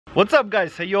What's up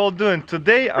guys, how you all doing?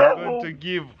 Today I'm going to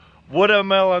give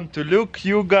watermelon to Luke,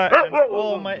 Hugo and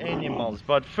all my animals.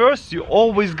 But first you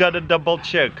always gotta double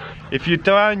check if you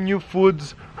try new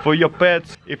foods for your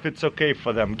pets, if it's okay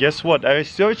for them. Guess what? I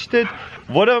researched it.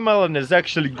 Watermelon is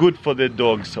actually good for the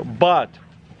dogs, but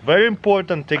very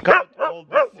important, take out all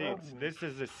the seeds. This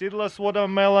is a seedless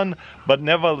watermelon, but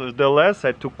nevertheless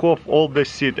I took off all the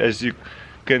seed, as you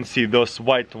can see, those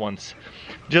white ones,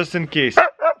 just in case.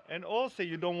 And also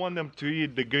you don't want them to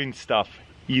eat the green stuff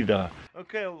either.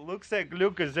 Okay, looks like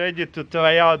Luke is ready to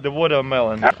try out the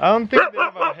watermelon. I don't think they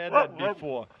ever had that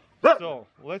before. So,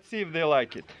 let's see if they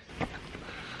like it.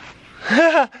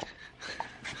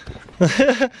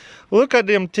 Look at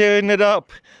him tearing it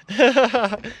up.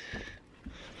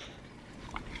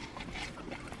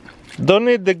 Don't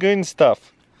eat the green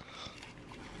stuff.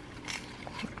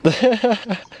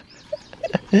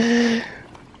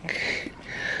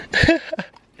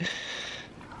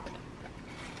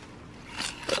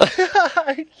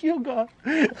 Hugo,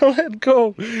 let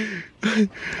go.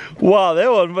 Wow,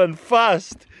 that one went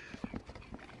fast.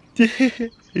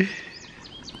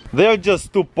 They're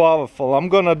just too powerful. I'm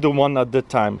gonna do one at a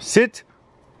time. Sit.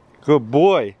 Good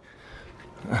boy.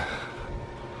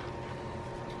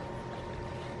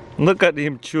 Look at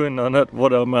him chewing on that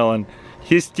watermelon.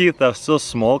 His teeth are so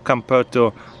small compared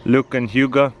to Luke and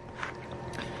Hugo.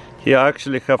 He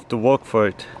actually have to work for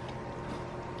it.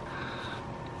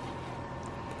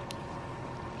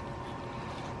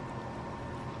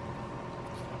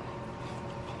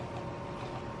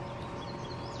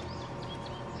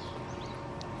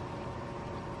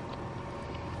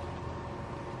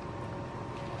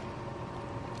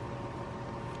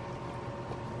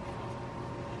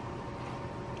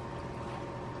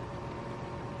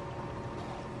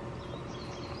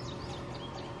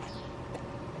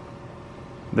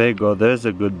 There you go, there's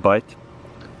a good bite.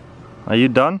 Are you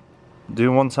done? Do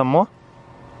you want some more?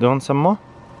 Do you want some more?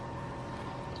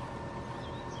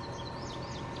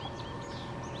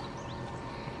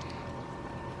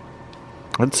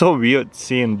 It's so weird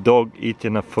seeing dog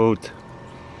eating a food.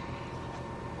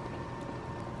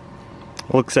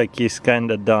 Looks like he's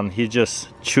kinda done. He's just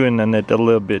chewing on it a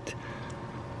little bit.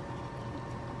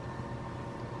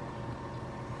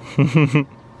 It's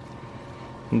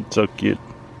so cute.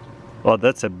 Oh,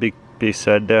 that's a big piece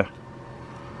right there.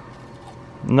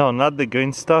 No, not the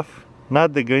green stuff.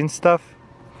 Not the green stuff.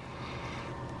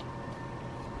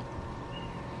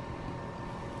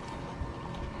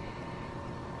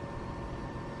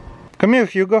 Come here,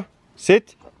 Hugo.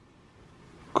 Sit.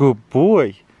 Good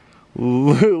boy.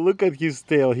 Look at his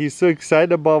tail. He's so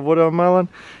excited about watermelon.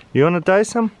 You wanna try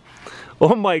some?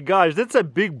 Oh my gosh, that's a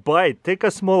big bite. Take a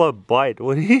smaller bite.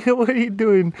 What are you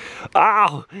doing?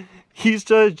 Ow! He's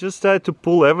just tried to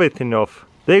pull everything off.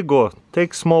 There you go.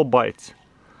 Take small bites.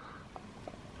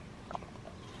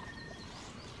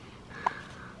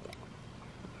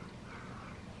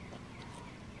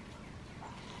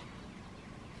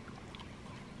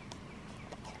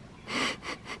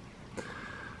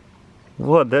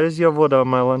 What? There's your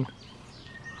watermelon.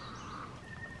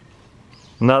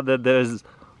 Now that there's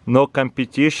no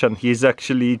competition, he's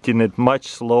actually eating it much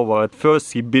slower. At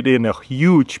first he bit in a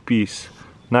huge piece.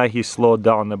 Now he slowed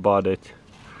down about it.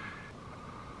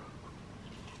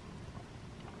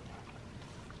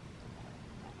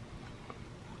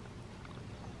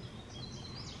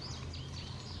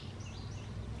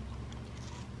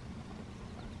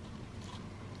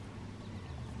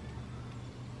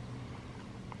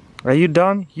 Are you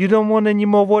done? You don't want any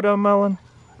more watermelon?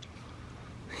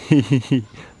 It's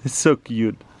so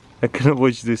cute. I can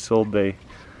watch this all day.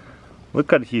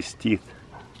 Look at his teeth.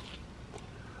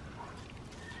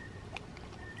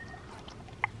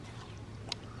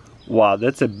 Wow,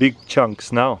 that's a big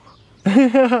chunks now.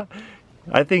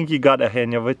 I think you got a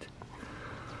hang of it.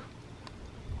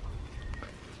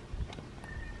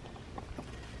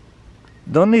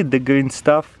 Don't eat the green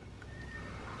stuff.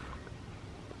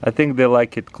 I think they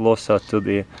like it closer to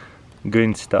the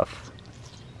green stuff.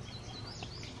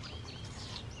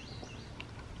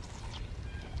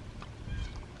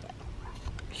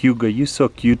 Hugo, you so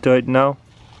cute right now.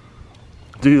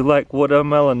 Do you like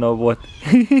watermelon or what?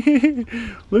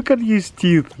 Look at his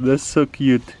teeth, that's so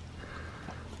cute.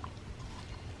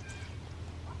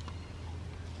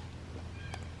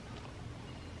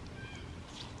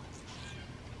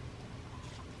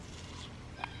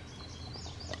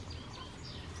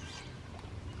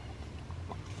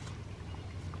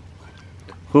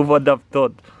 Who would have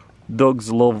thought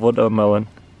dogs love watermelon?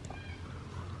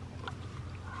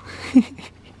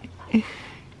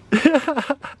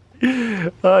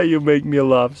 Oh, you make me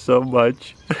laugh so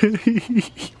much.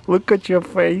 Look at your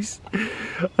face.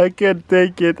 I can't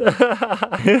take it.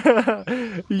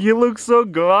 You look so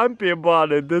grumpy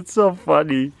about it. That's so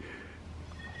funny.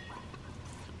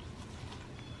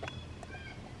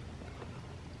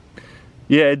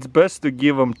 Yeah, it's best to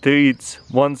give them treats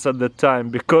once at a time,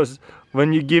 because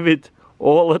when you give it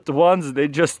all at once, they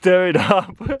just tear it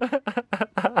up.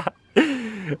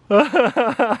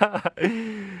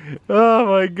 Oh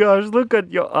my gosh, look at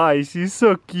your eyes. You're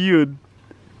so cute.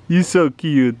 You're so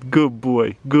cute. Good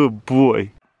boy. Good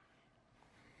boy.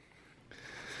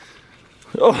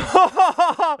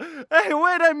 Oh, hey,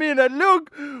 wait a minute.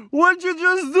 Look, what'd you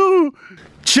just do?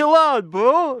 Chill out,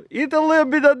 bro. Eat a little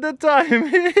bit at a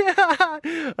time.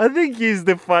 I think he's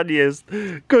the funniest,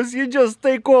 because you just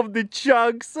take off the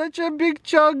chunks. Such a big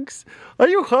chunks. Are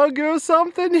you hungry or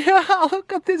something? Yeah,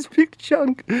 look at this big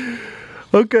chunk.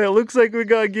 Okay, looks like we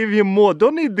gotta give him more.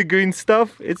 Don't eat the green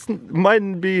stuff. It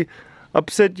might be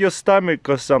upset your stomach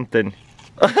or something.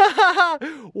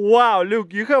 Wow,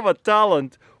 look, you have a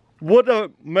talent.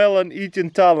 Watermelon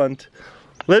eating talent.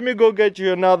 Let me go get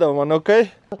you another one,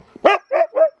 okay?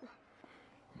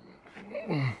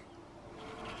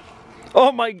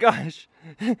 Oh my gosh.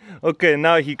 Okay,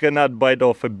 now he cannot bite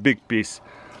off a big piece.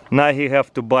 Now he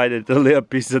have to bite it a little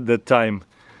piece at a time.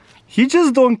 He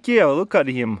just don't care. Look at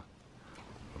him.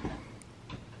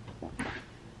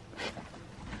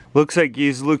 Looks like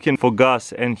he's looking for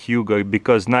Gus and Hugo,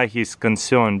 because now he's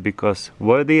concerned because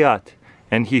where they at?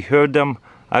 And he heard them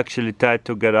actually try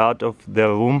to get out of their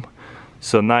room.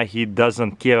 So now he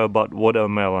doesn't care about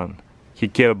watermelon. He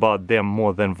cares about them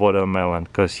more than watermelon,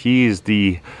 because he is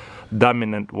the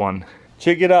dominant one.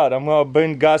 Check it out. I'm gonna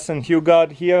bring Gus and Hugo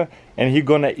out here, and he's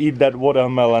gonna eat that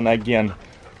watermelon again.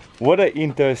 What an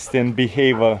interesting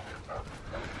behavior.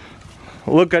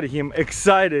 Look at him,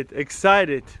 excited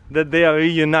that they are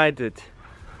reunited.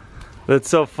 That's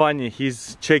so funny.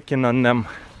 He's checking on them.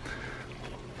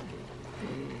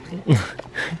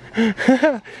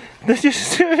 They're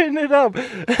just stirring it up.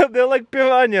 They're like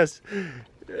piranhas.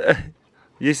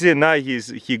 You see, now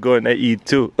he gonna eat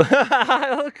too.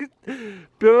 Look at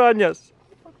piranhas.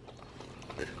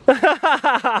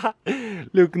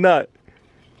 Look now.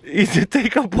 Is it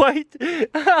take a bite?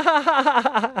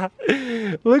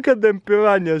 Look at them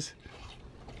piranhas.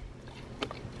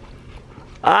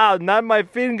 Ah, not my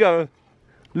finger.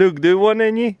 Look, do you want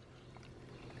any?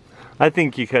 I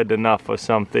think he had enough or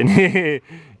something.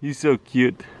 He's so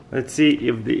cute. Let's see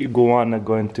if the iguana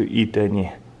going to eat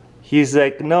any. He's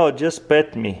like, no, just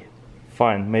pet me.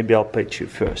 Fine, maybe I'll pet you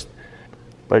first.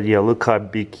 But yeah, look how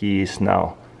big he is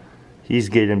now. He's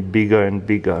getting bigger and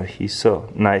bigger. He's so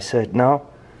nice right now.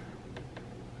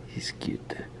 He's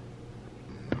cute.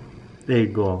 There you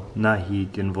go. Now he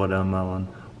eating watermelon.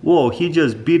 Whoa, he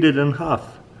just beat it in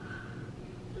half.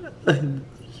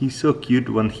 He's so cute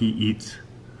when he eats.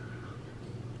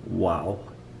 Wow.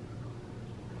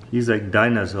 He's like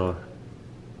dinosaur.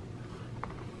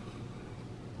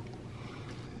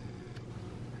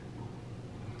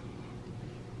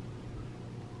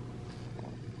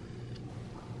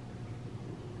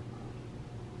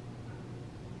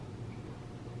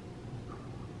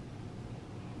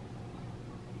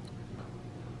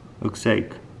 Looks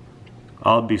like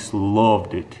Albus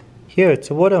loved it. Here, it's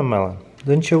a watermelon.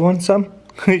 Don't you want some?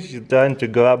 She's trying to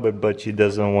grab it, but she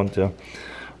doesn't want to.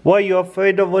 Why, you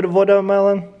afraid of a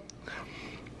watermelon?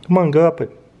 Come on, grab it.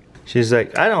 She's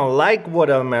like, I don't like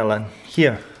watermelon.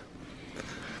 Here.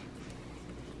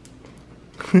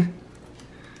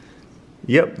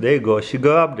 Yep, there you go. She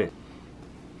grabbed it.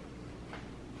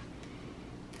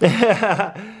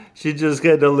 She just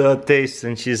got a little taste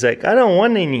and she's like, I don't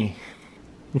want any.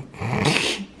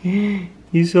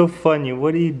 You're so funny.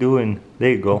 What are you doing?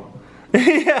 There you go.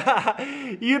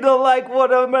 You don't like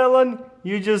watermelon?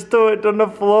 You just throw it on the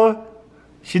floor?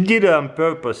 She did it on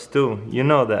purpose too. You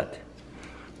know that.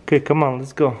 Okay, come on,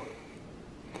 let's go.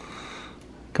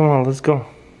 Come on, let's go.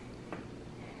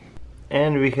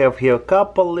 And we have here a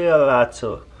couple little rats.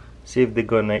 See if they're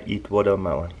gonna eat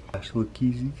watermelon. Gosh, look,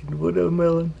 he's eating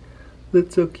watermelon.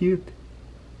 That's so cute.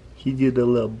 He did a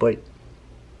little bite.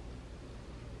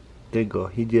 There you go,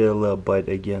 he did a little bite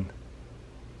again.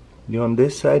 You on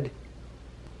this side?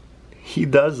 He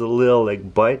does a little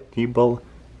like bite, nibble,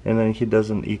 and then he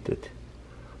doesn't eat it.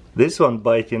 This one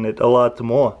biting it a lot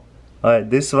more. Alright,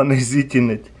 this one is eating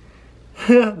it.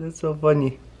 That's so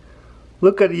funny.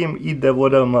 Look at him eat the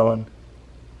watermelon.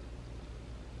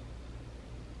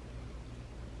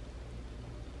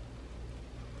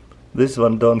 This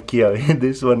one don't care.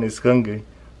 This one is hungry.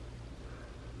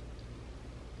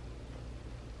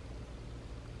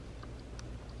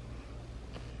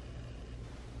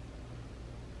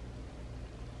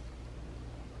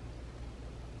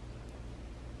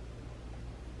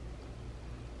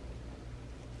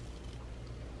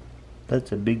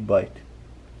 That's a big bite.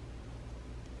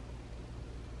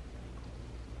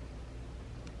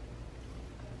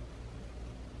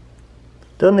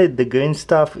 Don't eat the green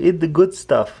stuff, eat the good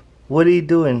stuff. What are you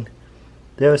doing?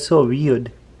 They're so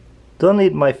weird. Don't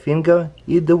eat my finger,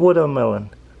 eat the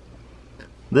watermelon.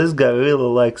 This guy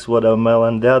really likes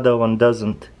watermelon, the other one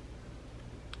doesn't.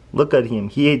 Look at him,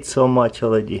 he ate so much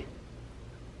already.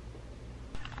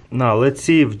 Now let's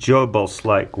see if gerbils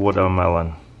like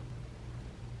watermelon.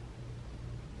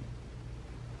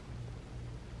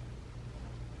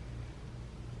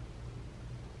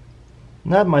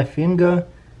 Not my finger.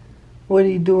 What are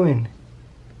you doing?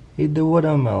 Eat the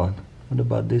watermelon. What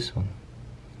about this one?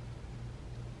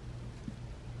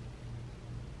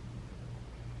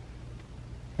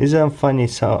 Isn't it funny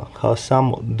how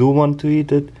some do want to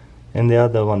eat it and the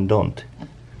other one don't?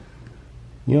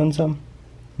 You want some?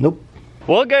 Nope.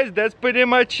 Well guys, that's pretty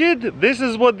much it. This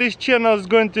is what this channel is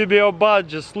going to be about.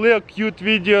 Just little cute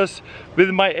videos with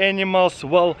my animals.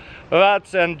 Well,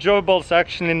 rats and gerbils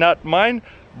actually not mine,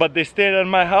 but they stayed at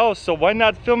my house, so why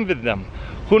not film with them?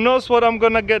 Who knows what I'm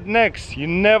gonna get next? You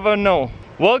never know.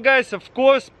 Well guys, of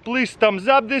course, please thumbs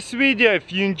up this video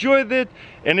if you enjoyed it,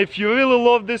 and if you really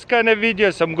love this kind of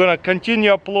videos, I'm gonna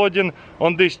continue uploading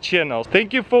on this channel.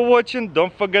 Thank you for watching,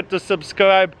 don't forget to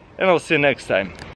subscribe, and I'll see you next time.